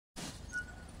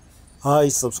Hi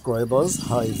subscribers,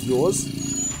 hi viewers.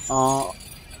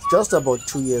 Just about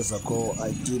 2 years ago, I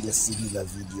did a similar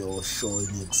video showing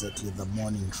exactly the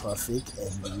morning traffic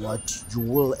and what you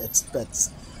will expect.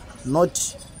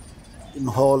 Not in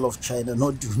whole of China,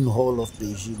 not in whole of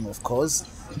Beijing, of course.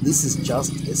 This is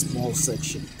just a small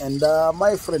section. And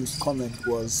my friend's comment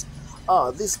was,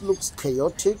 this looks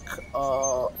chaotic.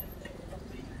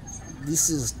 This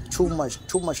is too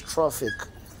much traffic.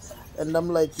 And I'm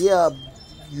like, yeah,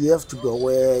 you have to be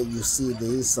aware. You see, there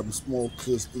is some small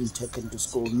kids being taken to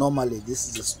school. Normally, this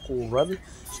is a school run.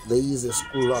 There is a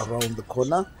school around the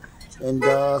corner, and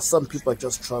some people are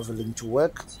just traveling to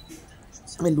work.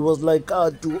 And it was like,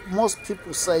 do most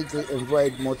people cycle and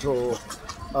ride motor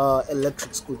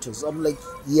electric scooters? I'm like,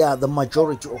 yeah, the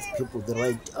majority of people they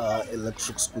ride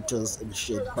electric scooters and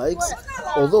shared bikes.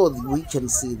 Although we can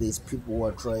see there's people who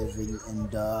are driving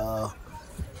and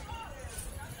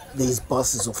there's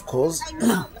buses, of course.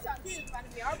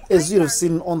 As you have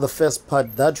seen on the first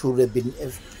part, that would have been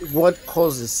what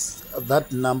causes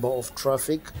that number of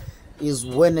traffic is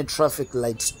when a traffic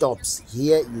light stops.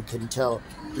 Here you can tell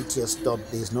it has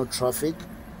stopped, there's no traffic,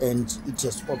 and it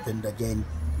has opened again.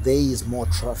 There is more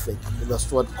traffic. That's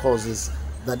what causes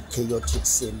that chaotic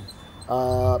scene.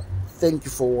 Thank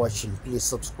you for watching. Please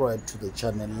subscribe to the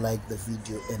channel, like the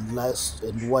video,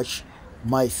 and watch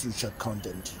my future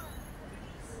content.